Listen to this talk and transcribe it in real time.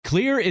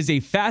Clear is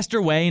a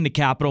faster way into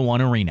Capital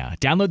One Arena.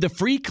 Download the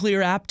free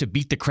Clear app to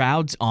beat the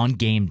crowds on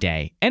game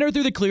day. Enter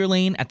through the Clear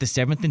lane at the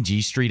 7th and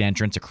G Street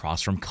entrance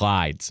across from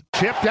Clyde's.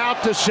 Chipped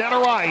out to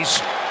center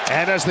ice,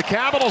 and as the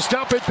Capitals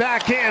dump it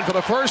back in for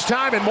the first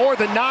time in more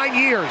than 9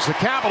 years, the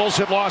Capitals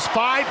have lost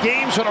 5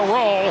 games in a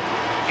row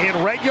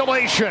in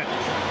regulation.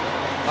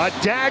 A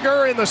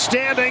dagger in the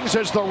standings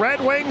as the Red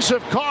Wings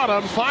have caught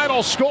them.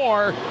 Final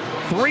score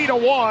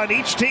 3-1.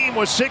 Each team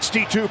was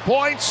 62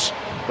 points.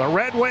 The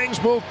Red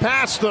Wings move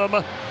past them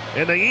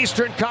in the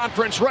Eastern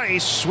Conference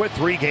race with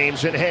 3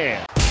 games in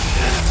hand.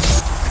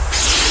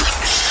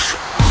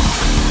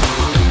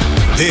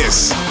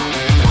 This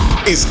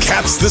is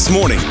Caps This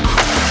Morning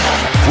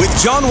with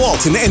John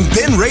Walton and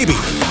Ben Raby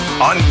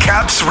on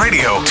Caps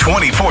Radio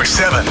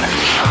 24/7.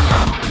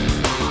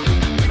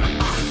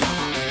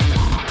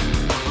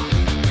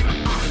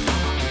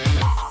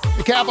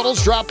 The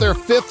Capitals drop their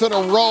 5th in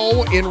a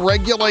row in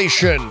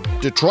regulation.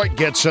 Detroit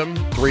gets them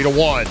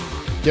 3-1.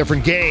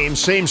 Different game,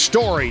 same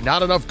story.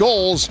 Not enough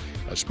goals,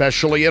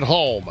 especially at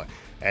home.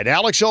 And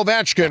Alex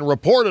Ovechkin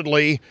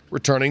reportedly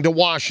returning to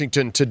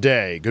Washington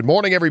today. Good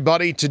morning,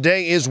 everybody.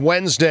 Today is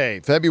Wednesday,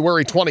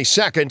 February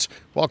 22nd.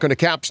 Welcome to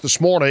Caps This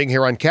Morning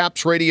here on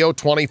Caps Radio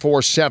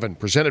 24/7,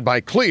 presented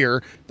by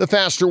Clear, the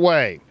faster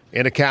way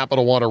into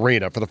Capital One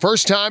Arena. For the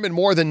first time in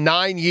more than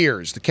 9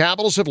 years, the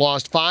Capitals have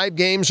lost 5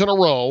 games in a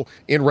row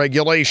in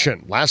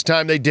regulation. Last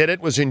time they did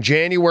it was in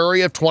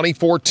January of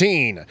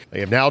 2014. They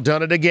have now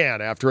done it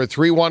again after a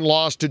 3-1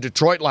 loss to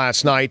Detroit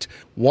last night.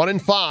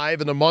 1-5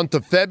 in the month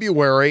of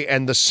February,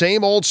 and the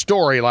same old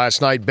story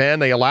last night, Ben.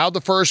 They allowed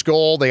the first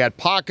goal. They had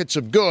pockets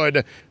of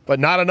good, but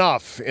not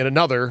enough in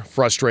another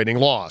frustrating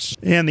loss.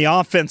 And the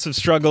offensive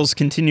struggles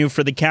continue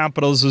for the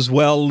Capitals as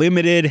well.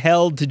 Limited,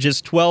 held to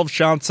just 12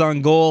 shots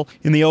on goal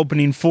in the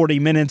opening 40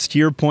 minutes. To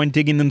your point,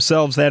 digging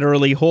themselves that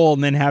early hole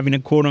and then having to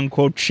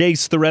quote-unquote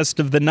chase the rest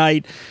of the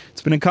night.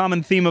 It's been a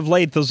common theme of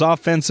late, those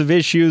offensive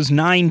issues.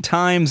 9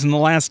 times in the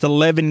last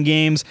 11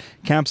 games,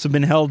 Caps have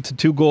been held to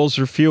 2 goals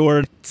or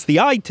fewer. It's the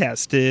eye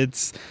test.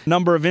 It's a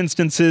number of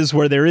instances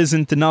where there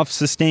isn't enough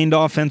sustained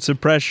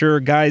offensive pressure,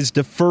 guys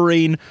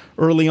deferring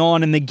early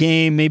on in the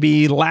game,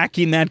 maybe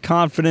lacking that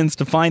confidence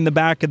to find the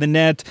back of the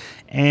net.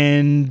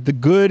 And the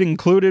good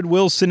included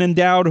Wilson and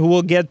Dowd, who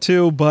we'll get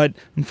to, but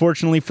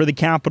unfortunately for the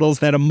Capitals,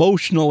 that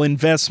emotional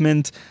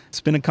investment,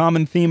 it's been a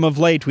common theme of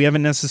late. We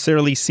haven't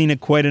necessarily seen it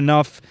quite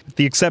enough, with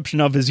the exception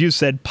of, as you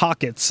said,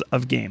 pockets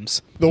of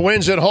games. The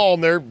wins at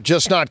home, they're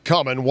just not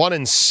coming.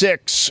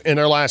 1-6 in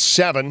their last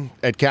 7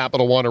 at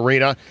Capital One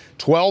Arena.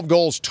 12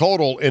 goals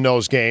total in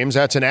those games.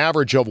 That's an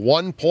average of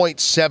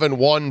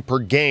 1.71 per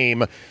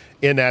game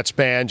in that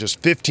span. Just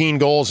 15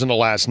 goals in the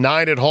last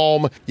 9 at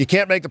home. You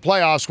can't make the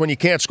playoffs when you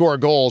can't score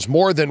goals.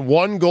 More than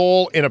 1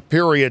 goal in a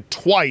period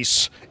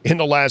twice in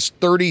the last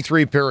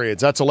 33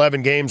 periods. That's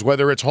 11 games,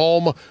 whether it's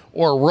home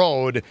or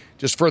road,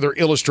 just further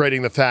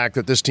illustrating the fact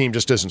that this team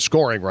just isn't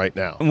scoring right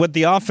now. And what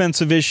the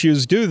offensive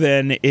issues do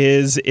then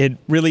is it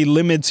really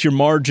limits your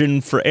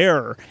margin for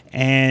error.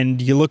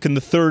 And you look in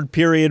the third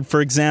period,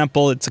 for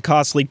example, it's a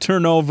costly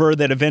turnover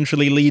that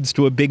eventually leads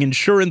to a big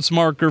insurance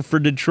marker for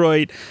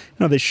Detroit.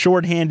 You know, the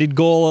shorthanded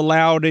goal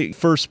allowed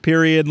first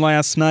period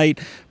last night.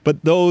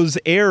 But those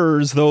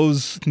errors,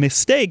 those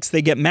mistakes,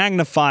 they get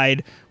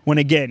magnified when,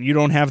 again, you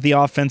don't have the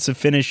offensive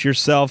finish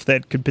yourself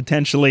that could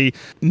potentially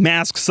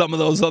mask some of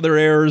those other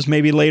errors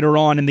maybe later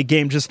on in the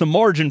game. Just the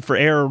margin for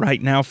error right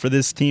now for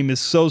this team is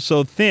so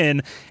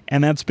thin,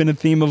 and that's been a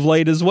theme of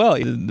late as well.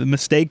 The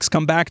mistakes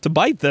come back to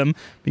bite them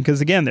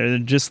because, again, they're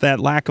just that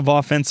lack of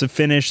offensive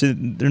finish.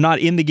 They're not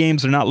in the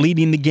games, they're not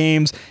leading the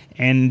games,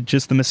 and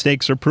just the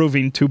mistakes are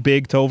proving too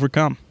big to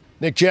overcome.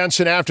 Nick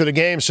Jensen after the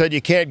game said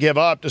you can't give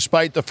up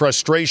despite the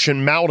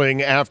frustration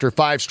mounting after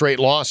 5 straight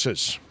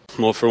losses.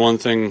 Well, for one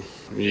thing,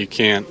 you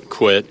can't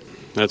quit.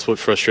 That's what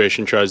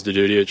frustration tries to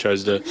do to you. It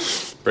tries to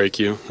break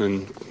you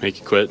and make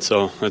you quit.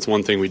 So that's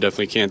one thing we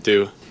definitely can't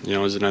do. You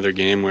know, it was another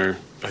game where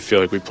I feel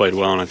like we played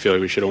well and I feel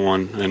like we should have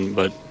won.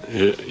 But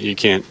you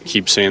can't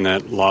keep saying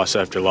that loss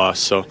after loss.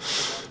 So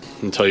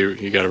until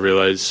you got to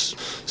realize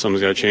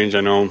something's got to change.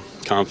 I know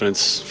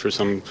confidence for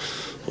a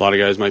lot of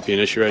guys might be an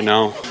issue right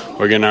now.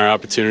 We're getting our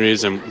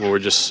opportunities and we're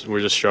just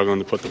struggling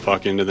to put the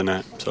puck into the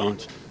net. So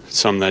it's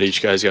something that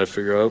each guy's got to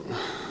figure out.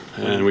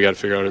 And we got to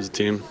figure out as a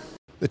team.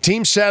 The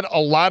team said a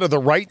lot of the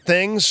right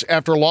things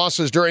after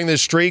losses during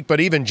this streak, but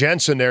even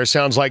Jensen there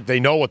sounds like they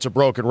know it's a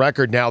broken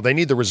record now. They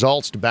need the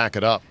results to back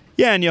it up.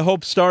 Yeah, and you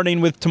hope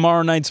starting with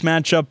tomorrow night's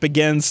matchup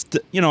against,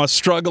 a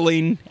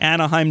struggling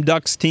Anaheim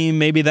Ducks team,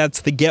 maybe that's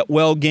the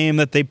get-well game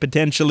that they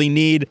potentially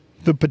need.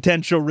 The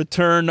potential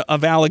return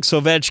of Alex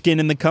Ovechkin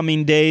in the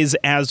coming days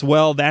as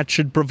well. That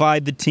should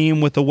provide the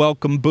team with a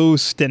welcome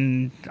boost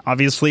and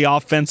obviously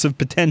offensive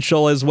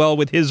potential as well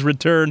with his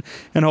return.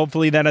 And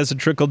hopefully that has a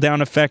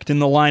trickle-down effect in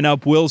the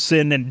lineup.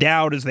 Wilson and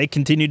Dowd, as they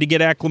continue to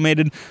get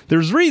acclimated.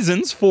 There's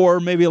reasons for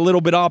maybe a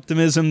little bit of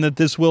optimism that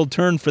this will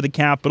turn for the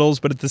Capitals,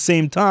 but at the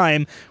same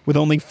time, with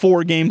only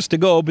 4 games to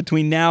go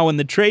between now and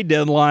the trade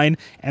deadline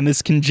and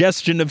this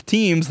congestion of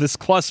teams, this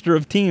cluster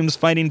of teams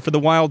fighting for the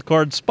wild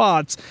card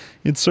spots,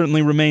 it's certainly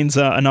certainly remains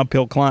an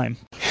uphill climb.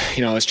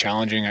 It's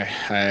challenging.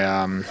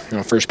 I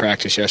first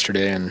practice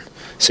yesterday in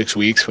 6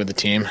 weeks with the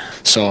team,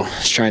 so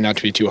just trying not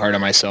to be too hard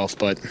on myself,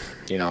 but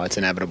it's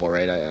inevitable,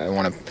 right? I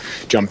want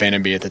to jump in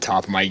and be at the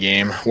top of my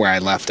game where I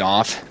left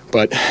off,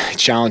 but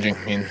it's challenging.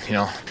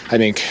 I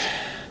think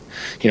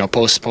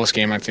post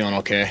game I'm feeling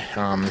okay.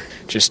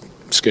 Just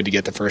it's good to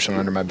get the first one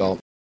under my belt.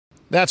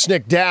 That's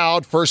Nick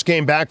Dowd. First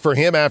game back for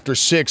him after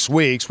 6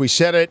 weeks. We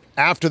said it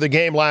after the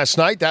game last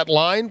night. That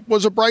line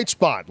was a bright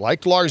spot.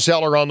 Liked Lars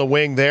Eller on the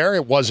wing there.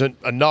 It wasn't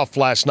enough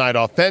last night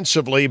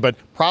offensively, but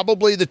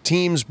probably the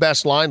team's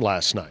best line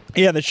last night.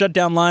 Yeah, the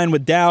shutdown line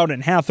with Dowd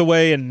and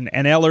Hathaway and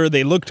Eller,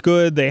 they looked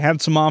good. They had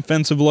some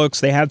offensive looks.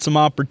 They had some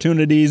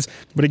opportunities.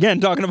 But again,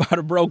 talking about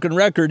a broken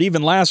record,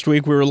 even last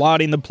week we were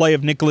lauding the play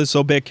of Nicholas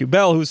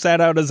Aubé-Kubel, who sat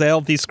out as a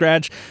healthy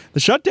scratch. The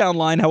shutdown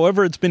line,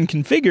 however it's been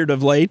configured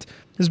of late,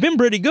 has been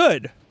pretty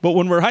good. But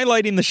when we're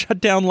highlighting the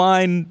shutdown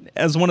line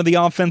as one of the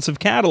offensive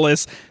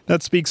catalysts,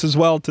 that speaks as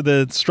well to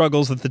the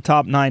struggles that the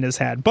top nine has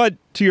had. But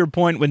to your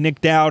point with Nick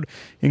Dowd,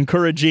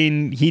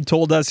 encouraging, he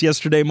told us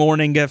yesterday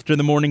morning after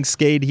the morning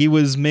skate, he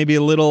was maybe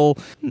a little,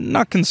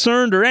 not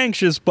concerned or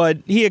anxious, but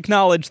he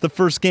acknowledged the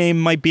first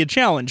game might be a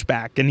challenge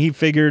back. And he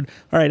figured,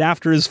 all right,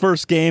 after his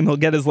first game, he'll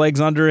get his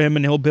legs under him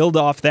and he'll build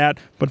off that.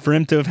 But for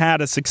him to have had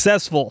a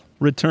successful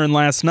return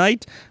last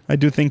night, I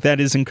do think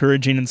that is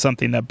encouraging and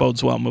something that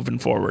bodes well moving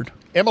forward.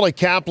 Emily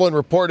Kaplan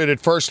reported it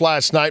first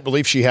last night,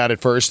 believe she had it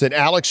first, that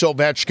Alex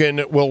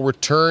Ovechkin will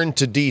return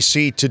to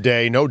D.C.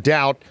 today. No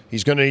doubt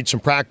he's going to need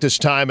some practice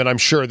time, and I'm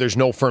sure there's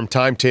no firm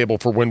timetable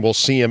for when we'll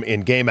see him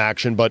in game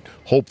action, but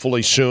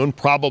hopefully soon,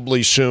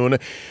 probably soon.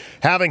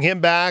 Having him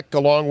back,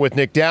 along with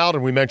Nick Dowd,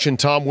 and we mentioned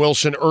Tom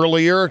Wilson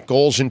earlier,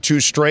 goals in 2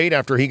 straight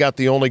after he got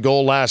the only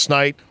goal last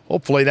night.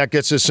 Hopefully that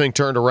gets this thing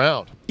turned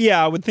around.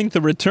 Yeah, I would think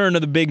the return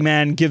of the big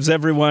man gives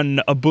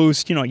everyone a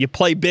boost. You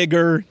play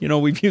bigger.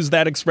 We've used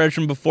that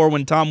expression before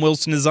when Tom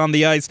Wilson is on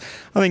the ice.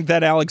 I think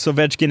that Alex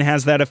Ovechkin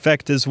has that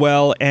effect as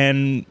well.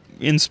 And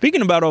in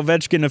speaking about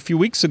Ovechkin a few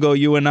weeks ago,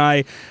 you and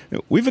I,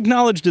 we've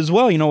acknowledged as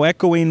well,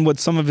 echoing what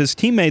some of his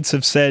teammates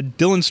have said.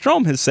 Dylan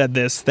Strome has said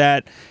this,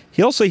 that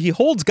he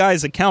holds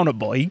guys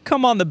accountable. He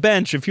come on the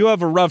bench if you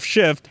have a rough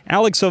shift.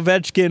 Alex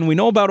Ovechkin, we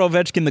know about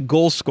Ovechkin, the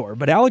goal scorer,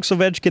 but Alex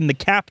Ovechkin, the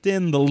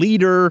captain, the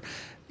leader,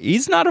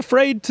 he's not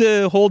afraid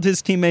to hold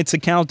his teammates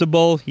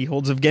accountable. He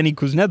holds Evgeny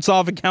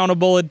Kuznetsov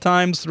accountable at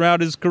times throughout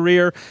his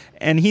career.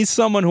 And he's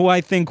someone who I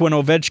think when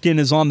Ovechkin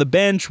is on the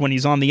bench, when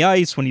he's on the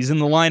ice, when he's in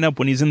the lineup,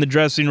 when he's in the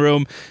dressing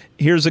room,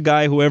 here's a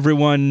guy who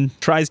everyone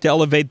tries to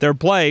elevate their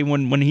play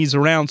when he's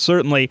around,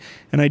 certainly.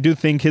 And I do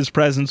think his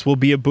presence will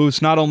be a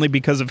boost, not only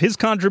because of his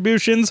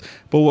contributions,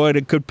 but what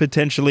it could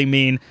potentially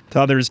mean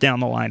to others down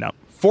the lineup.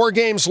 4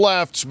 games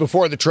left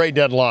before the trade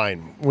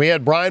deadline. We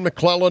had Brian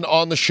McClellan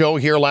on the show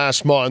here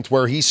last month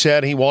where he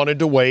said he wanted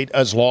to wait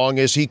as long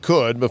as he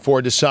could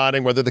before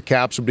deciding whether the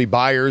Caps would be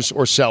buyers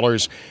or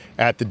sellers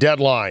at the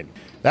deadline.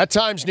 That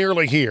time's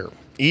nearly here.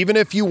 Even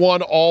if you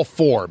won all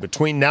 4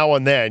 between now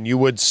and then, you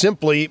would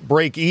simply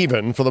break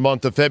even for the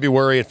month of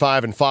February at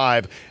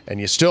 5-5, and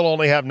you still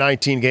only have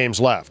 19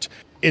 games left.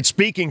 It's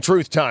speaking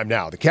truth time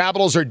now. The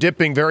Capitals are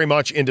dipping very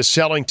much into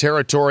selling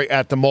territory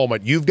at the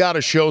moment. You've got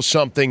to show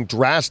something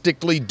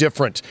drastically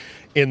different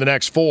in the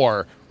next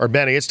 4, or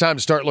Benny, it's time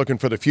to start looking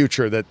for the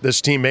future, that this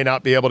team may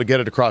not be able to get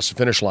it across the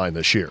finish line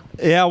this year.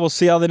 Yeah, we'll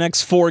see how the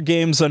next 4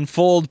 games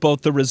unfold,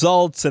 both the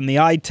results and the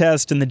eye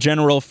test and the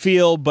general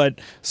feel, but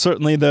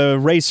certainly the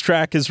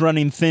racetrack is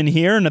running thin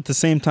here, and at the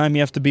same time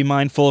you have to be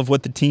mindful of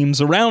what the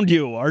teams around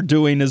you are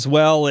doing as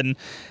well. And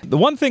the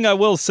one thing I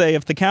will say,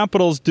 if the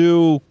Capitals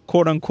do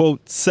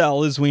quote-unquote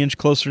sell as we inch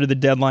closer to the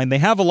deadline, they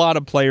have a lot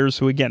of players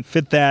who, again,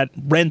 fit that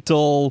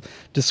rental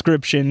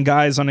description,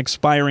 guys on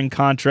expiring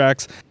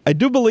contracts. I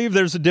do believe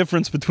there's a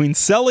difference between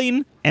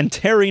selling and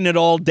tearing it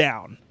all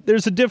down.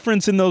 There's a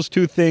difference in those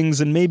two things,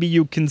 and maybe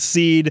you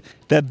concede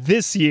that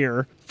this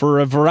year, for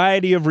a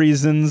variety of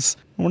reasons,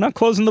 we're not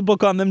closing the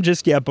book on them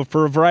just yet, but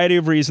for a variety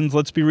of reasons,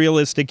 let's be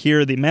realistic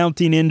here. The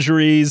mounting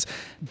injuries,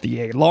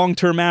 the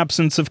long-term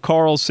absence of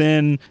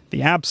Karlsson,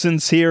 the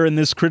absence here in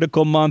this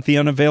critical month, the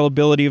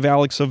unavailability of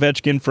Alex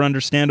Ovechkin for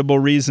understandable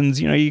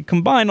reasons. You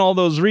combine all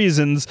those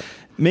reasons,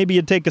 maybe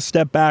you take a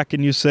step back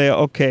and you say,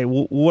 okay,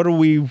 what do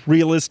we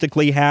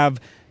realistically have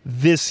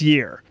this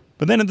year?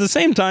 But then at the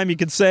same time, you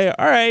could say,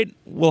 all right,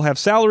 we'll have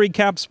salary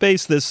cap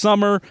space this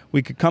summer.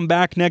 We could come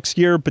back next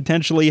year,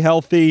 potentially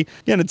healthy.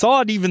 Again, it's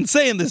odd even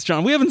saying this,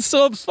 John. We haven't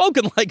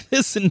spoken like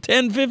this in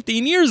 10,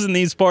 15 years in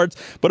these parts.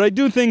 But I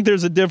do think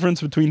there's a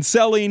difference between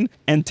selling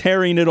and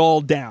tearing it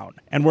all down.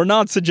 And we're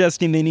not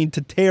suggesting they need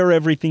to tear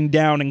everything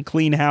down and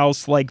clean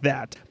house like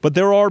that. But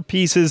there are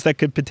pieces that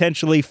could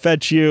potentially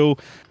fetch you,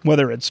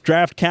 whether it's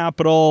draft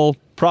capital,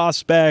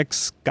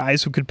 prospects,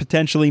 guys who could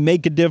potentially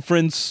make a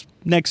difference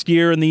next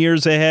year and the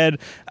years ahead.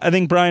 I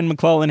think Brian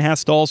McClellan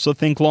has to also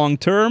think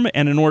long-term,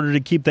 and in order to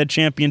keep that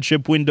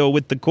championship window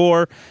with the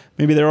core,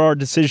 maybe there are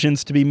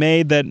decisions to be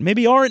made that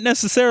maybe aren't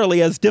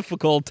necessarily as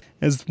difficult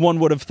as one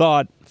would have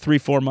thought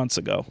 3-4 months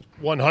ago.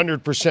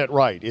 100%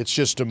 right. It's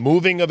just a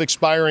moving of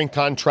expiring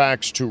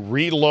contracts to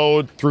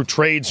reload through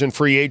trades and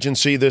free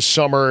agency this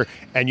summer,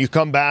 and you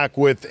come back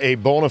with a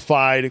bona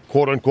fide,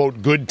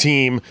 quote-unquote, good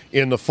team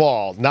in the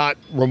fall. Not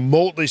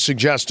remotely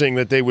suggesting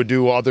that they would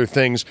do other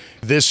things.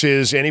 This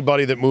is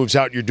anybody that moves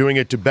out, you're doing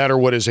it to better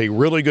what is a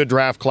really good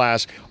draft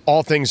class.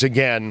 All things,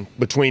 again,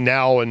 between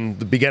now and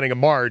the beginning of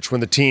March when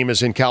the team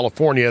is in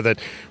California, that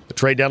the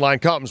trade deadline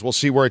comes. We'll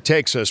see where it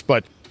takes us.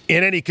 But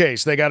in any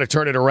case, they got to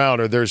turn it around,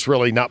 or there's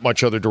really not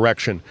much other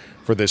direction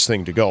for this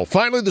thing to go.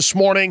 Finally, this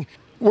morning,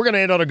 we're going to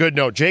end on a good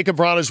note. Jacob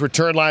Vrana's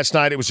return last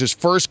night. It was his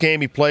first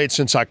game he played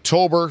since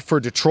October for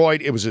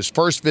Detroit. It was his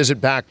first visit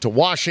back to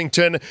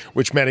Washington,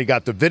 which meant he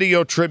got the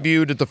video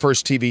tribute at the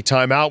first TV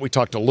timeout. We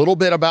talked a little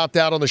bit about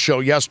that on the show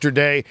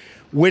yesterday.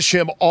 Wish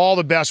him all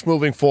the best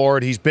moving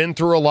forward. He's been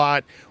through a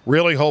lot.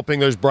 Really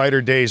hoping there's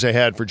brighter days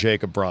ahead for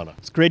Jacob Vrana.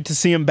 It's great to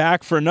see him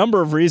back for a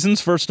number of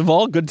reasons. First of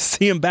all, good to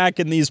see him back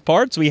in these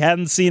parts. We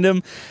hadn't seen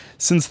him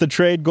since the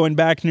trade going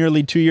back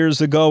nearly 2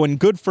 years ago, and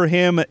good for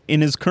him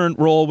in his current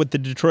role with the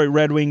Detroit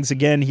Red Wings.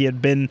 Again, he had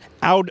been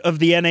out of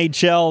the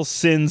NHL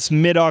since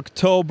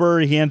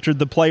mid-October. He entered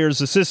the Players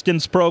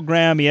Assistance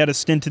Program. He had a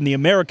stint in the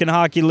American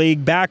Hockey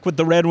League, back with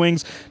the Red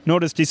Wings.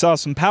 Noticed he saw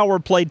some power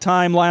play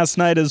time last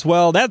night as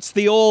well. That's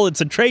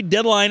it's a trade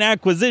deadline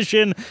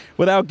acquisition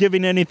without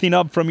giving anything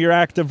up from your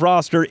active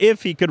roster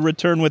if he could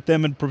return with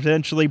them and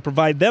potentially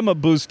provide them a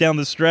boost down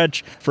the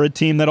stretch for a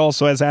team that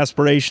also has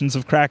aspirations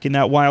of cracking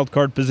that wild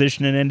card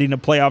position and ending a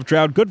playoff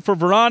drought. Good for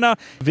Vrana.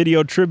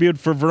 Video tribute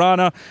for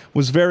Vrana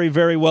was very,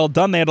 very well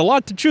done. They had a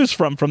lot to choose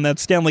from that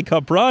Stanley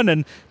Cup run,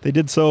 and they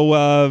did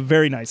so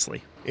very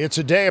nicely. It's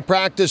a day of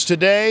practice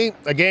today,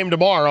 a game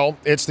tomorrow.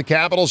 It's the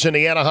Capitals and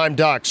the Anaheim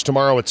Ducks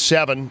tomorrow at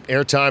 7,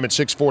 airtime at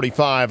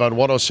 6:45 on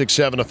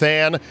 106.7 A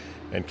Fan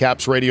and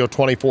Caps Radio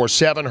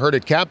 24/7, heard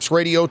at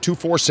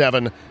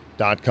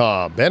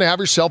capsradio247.com. Ben, have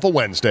yourself a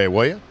Wednesday,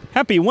 will you?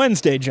 Happy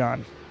Wednesday,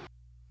 John.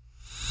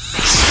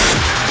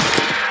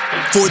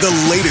 For the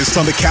latest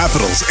on the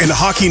Capitals and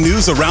hockey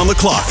news around the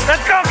clock.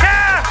 Let's go,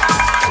 Caps!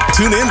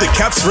 Tune in to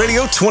Caps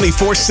Radio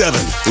 24/7.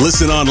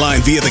 Listen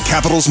online via the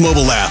Capitals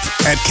mobile app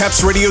at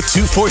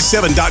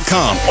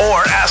capsradio247.com.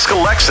 Or ask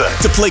Alexa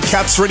to play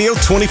Caps Radio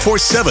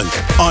 24/7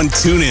 on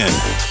TuneIn.